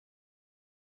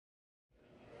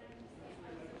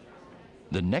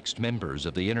The next members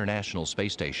of the International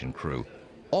Space Station crew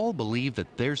all believe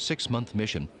that their 6-month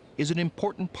mission is an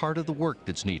important part of the work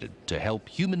that's needed to help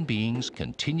human beings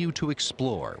continue to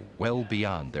explore well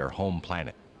beyond their home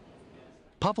planet.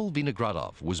 Pavel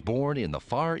Vinogradov was born in the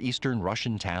far eastern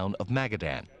Russian town of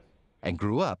Magadan and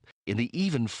grew up in the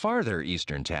even farther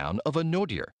eastern town of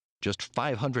Anodir, just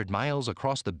 500 miles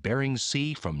across the Bering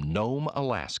Sea from Nome,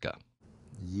 Alaska.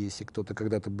 If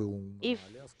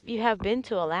you have been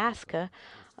to Alaska,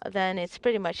 then it's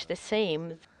pretty much the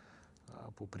same.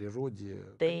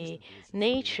 The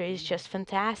nature is just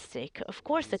fantastic. Of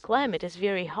course, the climate is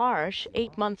very harsh,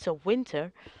 8 months of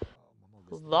winter,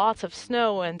 lots of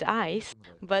snow and ice,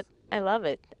 but I love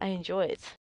it. I enjoy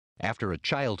it. After a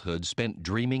childhood spent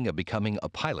dreaming of becoming a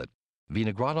pilot,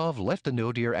 Vinogradov left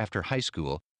Anodir after high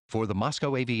school for the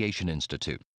Moscow Aviation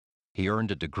Institute. He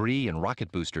earned a degree in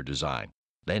rocket booster design,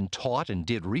 then taught and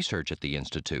did research at the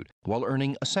institute while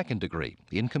earning a second degree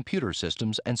in computer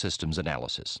systems and systems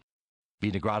analysis.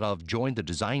 Vinogradov joined the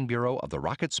design bureau of the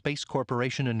Rocket Space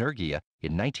Corporation Energia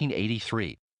in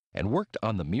 1983 and worked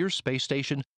on the Mir space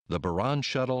station, the Buran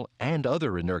shuttle, and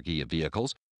other Energia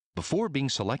vehicles before being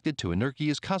selected to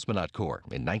Energia's Cosmonaut Corps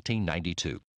in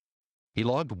 1992. He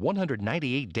logged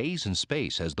 198 days in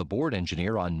space as the board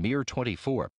engineer on Mir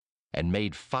 24 and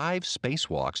made 5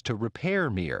 spacewalks to repair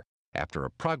Mir after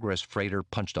a Progress freighter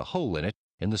punched a hole in it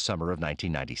in the summer of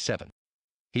 1997.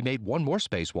 He made one more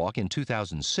spacewalk in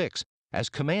 2006 as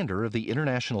commander of the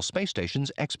International Space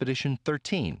Station's Expedition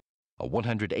 13, a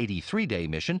 183-day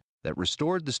mission that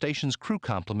restored the station's crew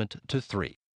complement to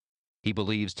 3. He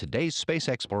believes today's space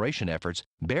exploration efforts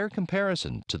bear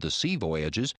comparison to the sea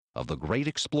voyages of the great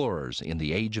explorers in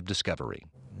the Age of Discovery.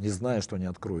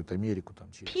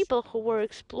 People who were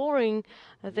exploring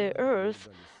the Earth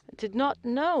did not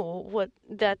know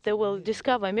that they will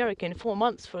discover America in 4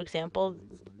 months, for example.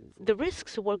 The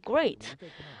risks were great.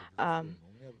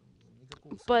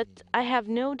 But I have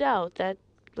no doubt that,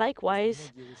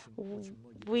 likewise,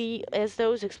 we, as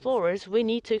those explorers, we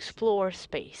need to explore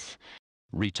space.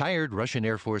 Retired Russian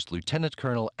Air Force Lieutenant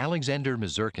Colonel Alexander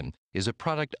Mazurkin is a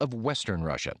product of Western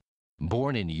Russia,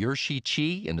 born in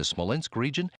Yurshy-Chi in the Smolensk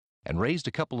region and raised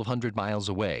a couple of hundred miles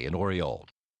away in Oryol.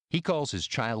 He calls his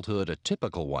childhood a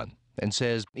typical one and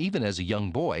says even as a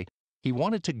young boy, he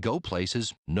wanted to go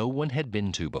places no one had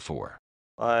been to before.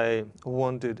 I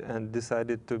wanted and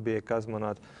decided to be a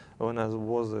cosmonaut when I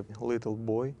was a little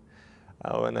boy.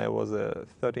 When I was a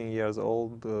 13 years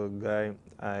old guy,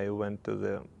 I went to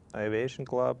the aviation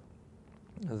club.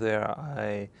 There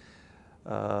I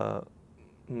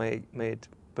made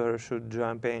parachute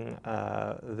jumping.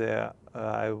 There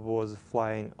I was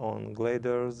flying on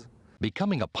gliders.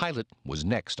 Becoming a pilot was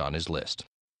next on his list.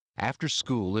 After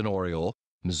school in Oryol,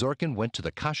 Mazurkin went to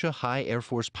the Kasha High Air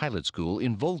Force Pilot School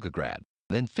in Volgograd,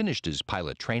 then finished his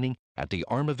pilot training at the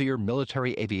Armavir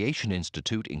Military Aviation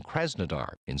Institute in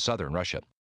Krasnodar in southern Russia.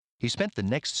 He spent the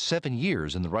next 7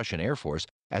 years in the Russian Air Force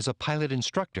as a pilot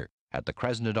instructor at the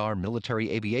Krasnodar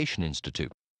Military Aviation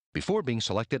Institute before being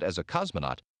selected as a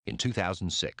cosmonaut in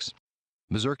 2006.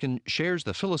 Mazurkin shares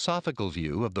the philosophical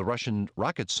view of the Russian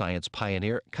rocket science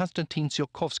pioneer Konstantin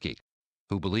Tsiolkovsky,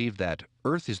 who believed that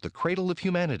Earth is the cradle of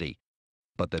humanity,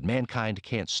 but that mankind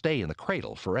can't stay in the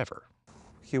cradle forever.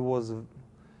 He was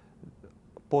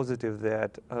positive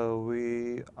that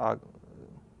we are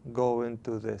going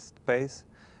to the space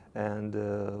and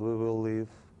we will live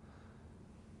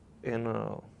in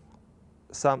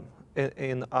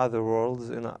in other worlds,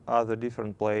 in other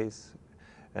different places,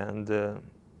 and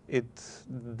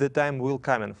the time will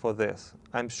come in for this,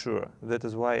 I'm sure. That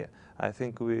is why I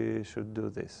think we should do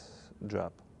this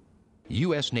job.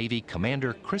 U.S. Navy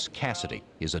Commander Chris Cassidy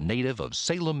is a native of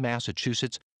Salem,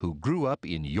 Massachusetts, who grew up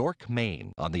in York,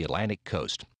 Maine, on the Atlantic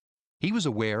coast. He was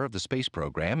aware of the space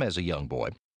program as a young boy,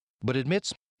 but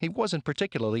admits he wasn't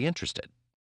particularly interested.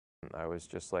 I was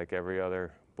just like every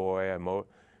other boy. I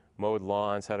mowed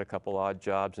lawns, had a couple odd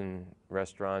jobs in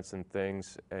restaurants and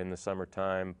things in the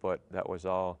summertime, but that was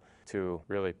all to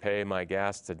really pay my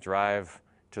gas to drive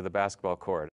to the basketball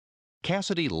court.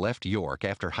 Cassidy left York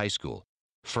after high school,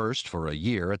 first for a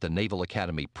year at the Naval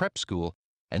Academy Prep School,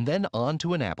 and then on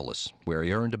to Annapolis, where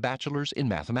he earned a bachelor's in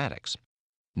mathematics.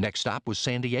 Next stop was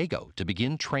San Diego to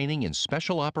begin training in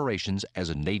special operations as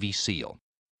a Navy SEAL.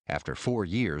 After 4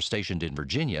 years stationed in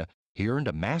Virginia, he earned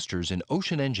a master's in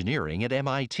ocean engineering at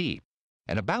MIT.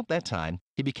 And about that time,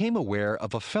 he became aware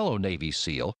of a fellow Navy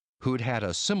SEAL who'd had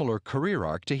a similar career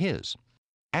arc to his,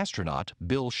 astronaut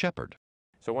Bill Shepard.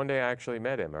 So one day I actually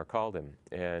met him or called him,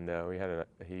 and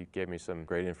he gave me some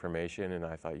great information, and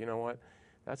I thought, you know what,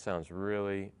 that sounds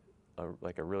really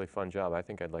like a really fun job. I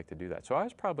think I'd like to do that. So I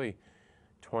was probably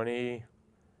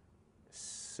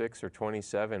 26 or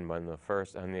 27 when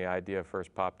the idea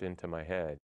first popped into my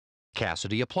head.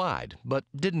 Cassidy applied, but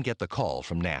didn't get the call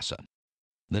from NASA.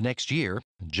 The next year,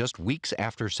 just weeks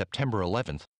after September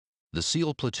 11th, the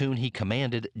SEAL platoon he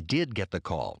commanded did get the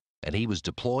call, and he was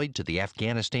deployed to the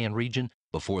Afghanistan region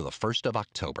before the 1st of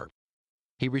October.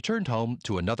 He returned home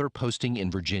to another posting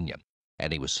in Virginia,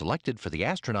 and he was selected for the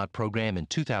astronaut program in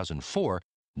 2004,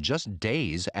 just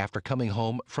days after coming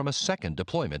home from a second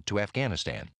deployment to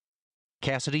Afghanistan.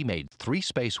 Cassidy made 3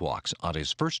 spacewalks on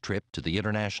his first trip to the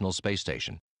International Space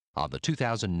Station on the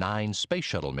 2009 Space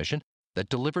Shuttle mission that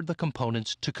delivered the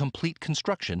components to complete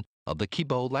construction of the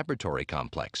Kibo Laboratory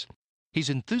Complex. He's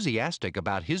enthusiastic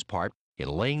about his part in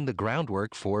laying the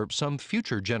groundwork for some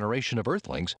future generation of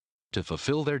Earthlings to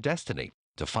fulfill their destiny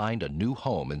to find a new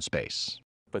home in space.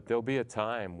 But there'll be a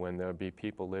time when there'll be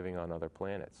people living on other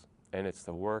planets. And it's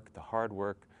the work, the hard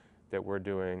work that we're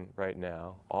doing right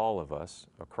now, all of us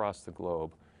across the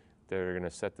globe, that are going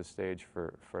to set the stage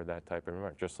for that type of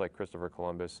environment. Just like Christopher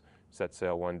Columbus set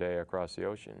sail one day across the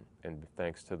ocean. And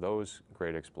thanks to those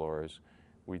great explorers,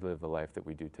 we live the life that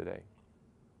we do today.